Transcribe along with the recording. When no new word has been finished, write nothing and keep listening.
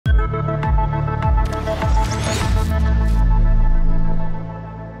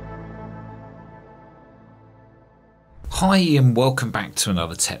Hi and welcome back to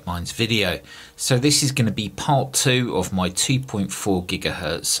another Tech Minds video. So this is going to be part 2 of my 2.4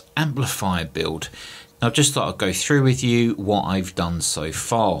 GHz amplifier build. Now I just thought I'd go through with you what I've done so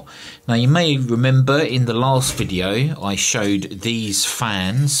far. Now you may remember in the last video I showed these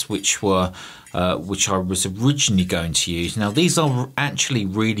fans which I was originally going to use. Now these are actually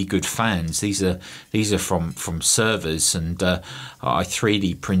really good fans. These are from servers, and I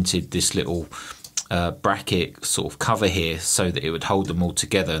 3D printed this little bracket sort of cover here so that it would hold them all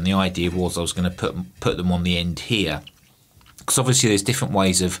together, and the idea was I was going to put them on the end here, because obviously there's different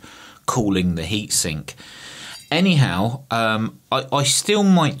ways of cooling the heatsink. Anyhow, I still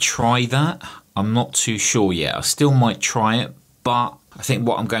might try that. I'm not too sure yet. I still might try it, but I think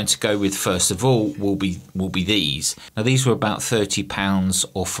what I'm going to go with first of all will be these. Now these were about £30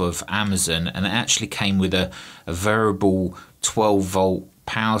 off of Amazon, and it actually came with a variable 12 volt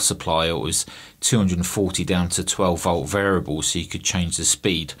power supply. It was 240 down to 12 volt variable, so you could change the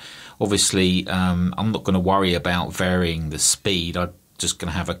speed. Obviously I'm not going to worry about varying the speed. I'm just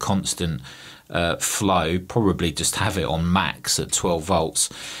going to have a constant flow, probably just have it on max at 12 volts.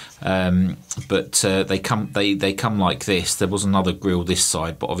 But they come like this. There was another grill this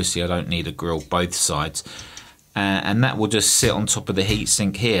side, but obviously I don't need a grill both sides. And that will just sit on top of the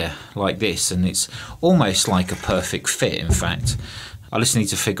heatsink here like this, and it's almost like a perfect fit. In fact, I just need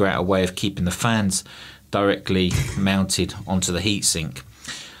to figure out a way of keeping the fans directly mounted onto the heatsink.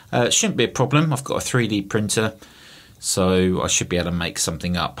 It shouldn't be a problem. I've got a 3D printer, so I should be able to make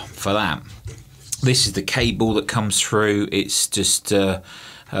something up for that. This is the cable that comes through. It's just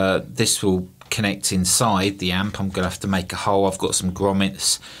this will connect inside the amp. I'm going to have to make a hole. I've got some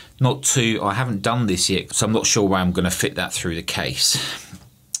grommets. I haven't done this yet, so I'm not sure where I'm going to fit that through the case.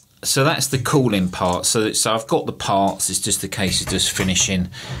 So that's the cooling part. So I've got the parts. It's just a case of just finishing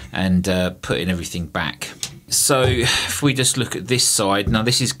and putting everything back. So if we just look at this side, now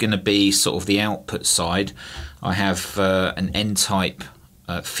this is going to be sort of the output side. I have an N-type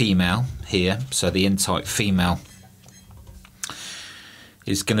female here. So the N-type female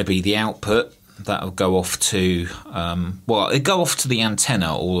is going to be the output. That will go off to, well, it'll go off to the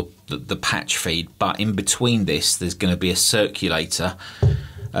antenna or the patch feed, but in between this there's going to be a circulator,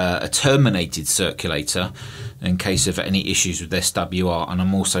 a terminated circulator in case of any issues with SWR, and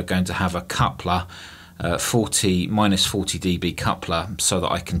I'm also going to have a coupler, minus 40 dB coupler, so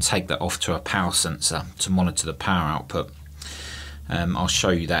that I can take that off to a power sensor to monitor the power output. I'll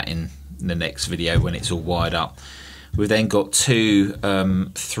show you that in the next video when it's all wired up. We've then got two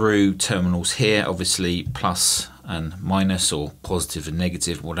through terminals here, obviously plus and minus, or positive and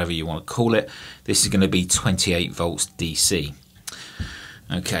negative, whatever you want to call it. This is going to be 28 volts DC.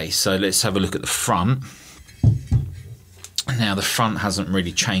 Okay, so let's have a look at the front. Now the front hasn't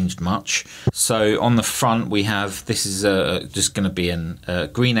really changed much. So on the front we have, this is just going to be a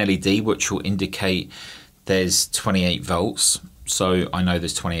green LED which will indicate there's 28 volts. So I know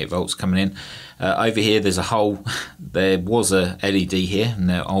there's 28 volts coming in. Over here there's a hole. There was a LED here, and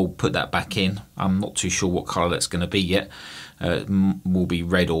I'll put that back in. I'm not too sure what colour that's going to be yet. It will be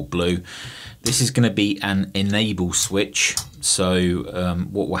red or blue. This is going to be an enable switch. So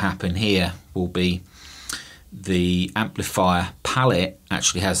what will happen here will be the amplifier palette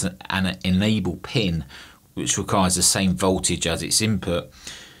actually has an enable pin which requires the same voltage as its input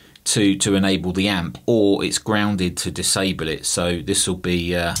to enable the amp, or it's grounded to disable it. So this will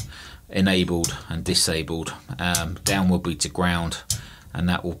be enabled and disabled. Down will be to ground, and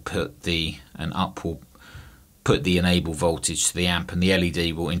that will put up will put the enable voltage to the amp, and the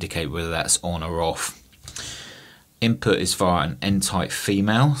LED will indicate whether that's on or off. Input is via an N-type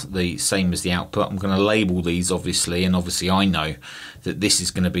female, the same as the output. I'm going to label these obviously, and obviously I know that this is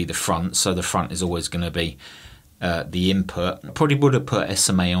going to be the front, so the front is always going to be the input. I probably would have put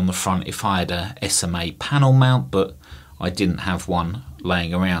SMA on the front if I had a SMA panel mount, but I didn't have one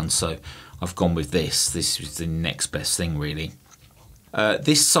laying around, so I've gone with this. This is the next best thing really.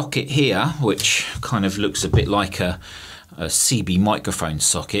 This socket here, which kind of looks a bit like a CB microphone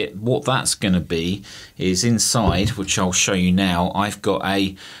socket, what that's going to be is inside, which I'll show you now. I've got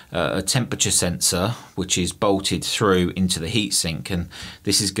a temperature sensor which is bolted through into the heatsink, and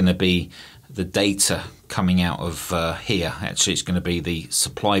this is going to be the data coming out of here. Actually it's going to be the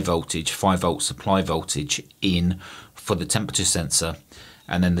supply voltage, 5 volt supply voltage in for the temperature sensor,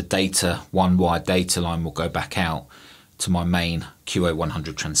 and then the data, one wire data line will go back out to my main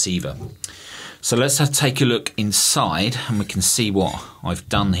QA100 transceiver. So let's take a look inside and we can see what I've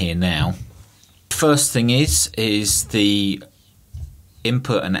done here now. First thing is the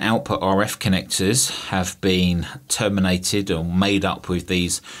input and output RF connectors have been terminated or made up with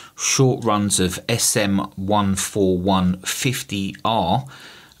these short runs of SM14150R.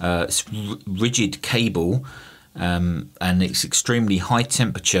 It's rigid cable, and it's extremely high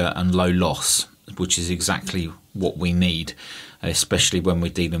temperature and low loss, which is exactly what we need, especially when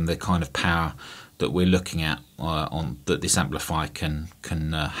we're dealing with the kind of power that we're looking at that this amplifier can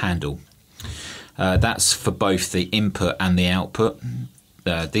handle. That's for both the input and the output.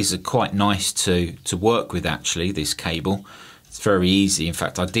 These are quite nice to work with actually, this cable. It's very easy. In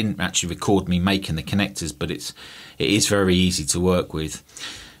fact, I didn't actually record me making the connectors, but it is very easy to work with,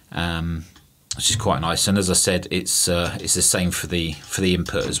 which is quite nice. And as I said, it's the same for the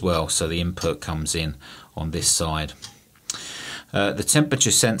input as well. So the input comes in on this side. The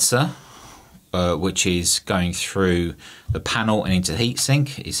temperature sensor, which is going through the panel and into the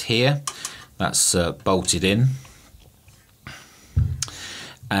heatsink, is here. That's bolted in,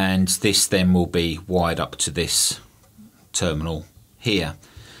 and this then will be wired up to this terminal here.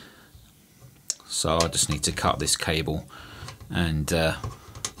 So I just need to cut this cable and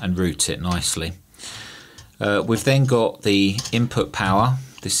route it nicely. We've then got the input power.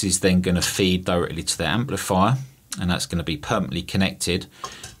 This is then going to feed directly to the amplifier, and that's going to be permanently connected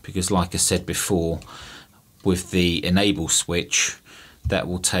because, like I said before, with the enable switch, that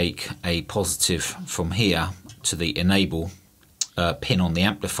will take a positive from here to the enable pin on the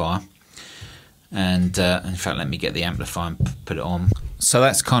amplifier. And in fact, let me get the amplifier and put it on. So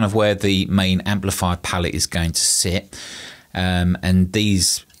that's kind of where the main amplifier palette is going to sit. And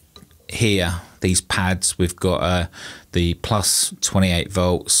these here, these pads, we've got the plus 28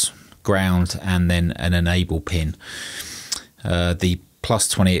 volts ground and then an enable pin. The plus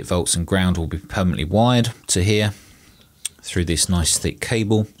 28 volts and ground will be permanently wired to here through this nice thick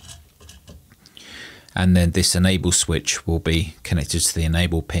cable, and then this enable switch will be connected to the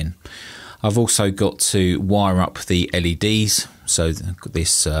enable pin. I've also got to wire up the LEDs, so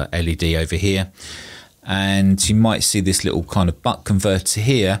this LED over here, and you might see this little kind of buck converter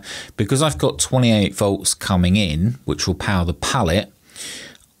here. Because I've got 28 volts coming in, which will power the pallet,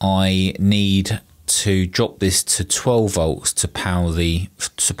 I need to drop this to 12 volts to power the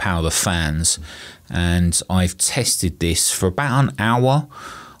fans. And I've tested this for about an hour.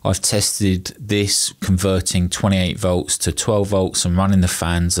 I've tested this converting 28 volts to 12 volts and running the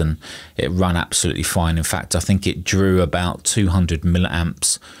fans, and it ran absolutely fine. In fact, I think it drew about 200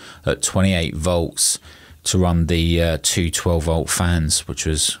 milliamps at 28 volts to run the two 12 volt fans, which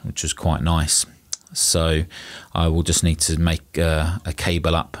was quite nice. So I will just need to make a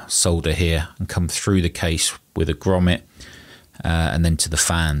cable up, solder here, and come through the case with a grommet and then to the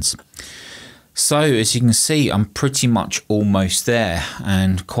fans. So as you can see, I'm pretty much almost there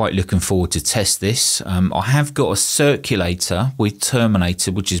and quite looking forward to test this. I have got a circulator with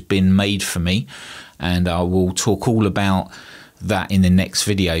terminator which has been made for me, and I will talk all about that in the next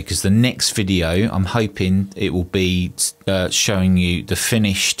video, because the next video I'm hoping it will be showing you the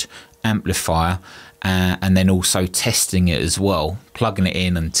finished amplifier and then also testing it as well, plugging it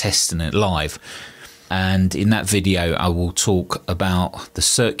in and testing it live. And in that video I will talk about the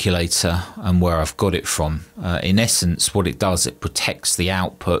circulator and where I've got it from. In essence, what it does, it protects the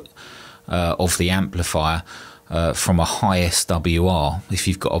output of the amplifier from a high SWR. If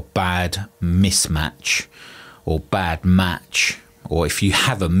you've got a bad mismatch or bad match, or if you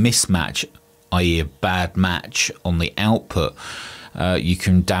have a mismatch, i.e. a bad match on the output, you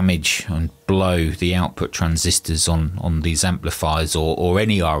can damage and blow the output transistors on these amplifiers or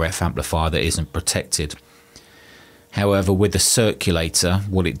any RF amplifier that isn't protected. However, with the circulator,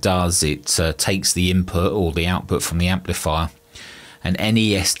 what it does, it takes the input or the output from the amplifier, and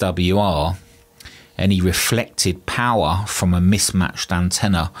any SWR, any reflected power from a mismatched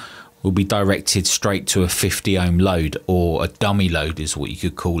antenna, will be directed straight to a 50 ohm load, or a dummy load is what you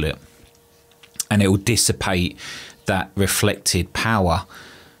could call it, and it will dissipate that reflected power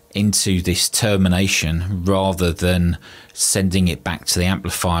into this termination rather than sending it back to the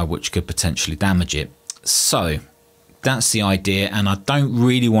amplifier, which could potentially damage it. So that's the idea, and I don't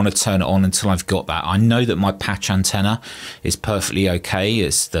really want to turn it on until I've got that. I know that my patch antenna is perfectly okay,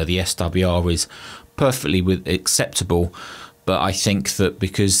 it's the SWR is perfectly acceptable, but I think that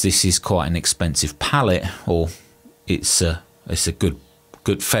because this is quite an expensive pallet, or it's a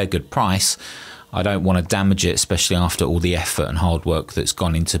fair good price, I don't want to damage it, especially after all the effort and hard work that's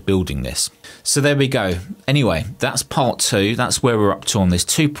gone into building this. So there we go. Anyway, that's part 2. That's where we're up to on this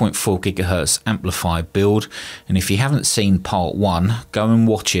 2.4 GHz amplifier build. And if you haven't seen part 1, go and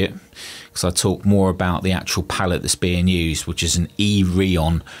watch it, because I talk more about the actual pallet that's being used, which is an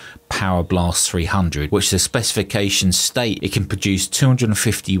E-Reon Powerblast 300, which the specifications state it can produce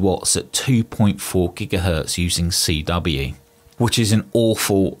 250 watts at 2.4 GHz using CW, which is an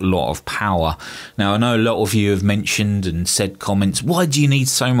awful lot of power. Now, I know a lot of you have mentioned and said comments, why do you need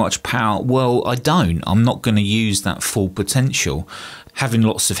so much power? Well, I don't. I'm not going to use that full potential. Having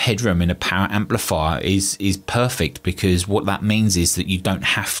lots of headroom in a power amplifier is perfect, because what that means is that you don't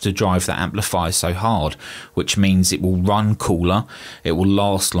have to drive that amplifier so hard, which means it will run cooler, it will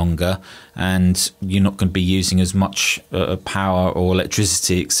last longer, and you're not going to be using as much power or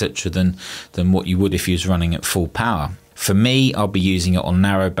electricity, etc., than what you would if you was running at full power. For me, I'll be using it on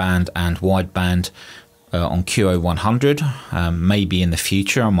narrowband and wideband on QO100. Maybe in the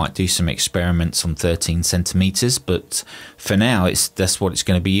future I might do some experiments on 13 centimeters, but for now that's what it's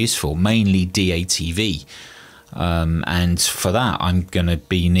going to be used for, mainly DATV. And for that I'm going to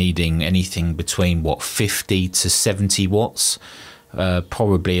be needing anything between 50 to 70 watts.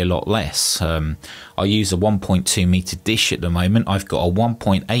 Probably a lot less. I use a 1.2 meter dish at the moment. I've got a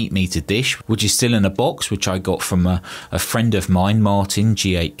 1.8 meter dish, which is still in a box, which I got from a friend of mine, Martin,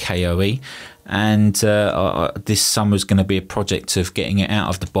 G8KOE. And this summer is going to be a project of getting it out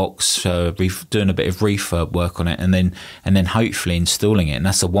of the box, doing a bit of refurb work on it, and then hopefully installing it. And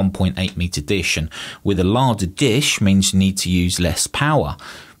that's a 1.8 meter dish. And with a larger dish means you need to use less power,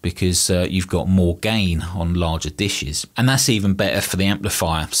 because you've got more gain on larger dishes, and that's even better for the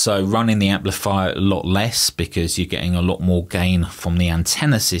amplifier. So running the amplifier a lot less, because you're getting a lot more gain from the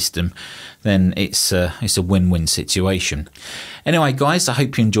antenna system, then it's a win-win situation. Anyway guys, I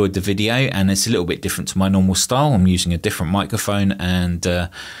hope you enjoyed the video, and it's a little bit different to my normal style. I'm using a different microphone, and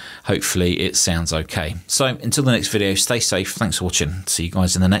hopefully it sounds okay. So until the next video, stay safe, thanks for watching, see you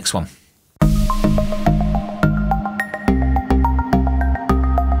guys in the next one.